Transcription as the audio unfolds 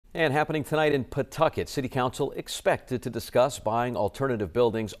And happening tonight in Pawtucket, City Council expected to discuss buying alternative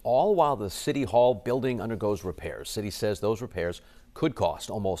buildings, all while the City Hall building undergoes repairs. City says those repairs could cost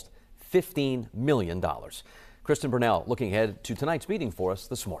almost $15 million. Kristen Burnell looking ahead to tonight's meeting for us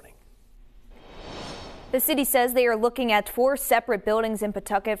this morning. The city says they are looking at 4 separate buildings in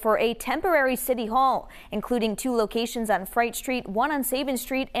Pawtucket for a temporary city hall, including 2 locations on Fright Street, 1 on Sabin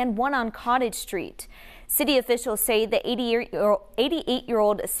Street, and 1 on Cottage Street. City officials say the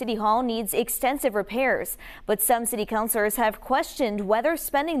 88-year-old City Hall needs extensive repairs, but some city councilors have questioned whether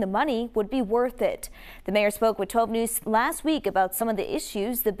spending the money would be worth it. The mayor spoke with 12 News last week about some of the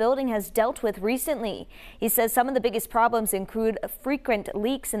issues the building has dealt with recently. He says some of the biggest problems include frequent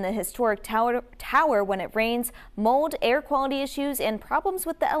leaks in the historic tower when it rains, mold, air quality issues, and problems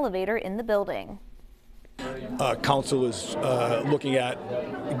with the elevator in the building. Council is looking at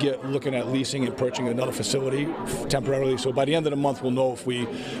leasing and purchasing another facility temporarily. So by the end of the month, we'll know if we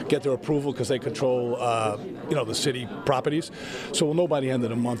get their approval, because they control, the city properties. So we'll know by the end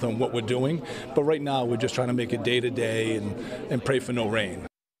of the month on what we're doing. But right now, we're just trying to make it day to day and pray for no rain.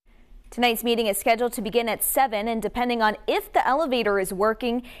 Tonight's meeting is scheduled to begin at 7, and depending on if the elevator is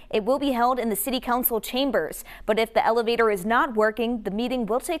working, it will be held in the City Council chambers. But if the elevator is not working, the meeting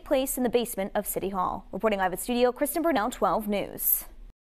will take place in the basement of City Hall. Reporting live at studio, Kristen Burnell, 12 News.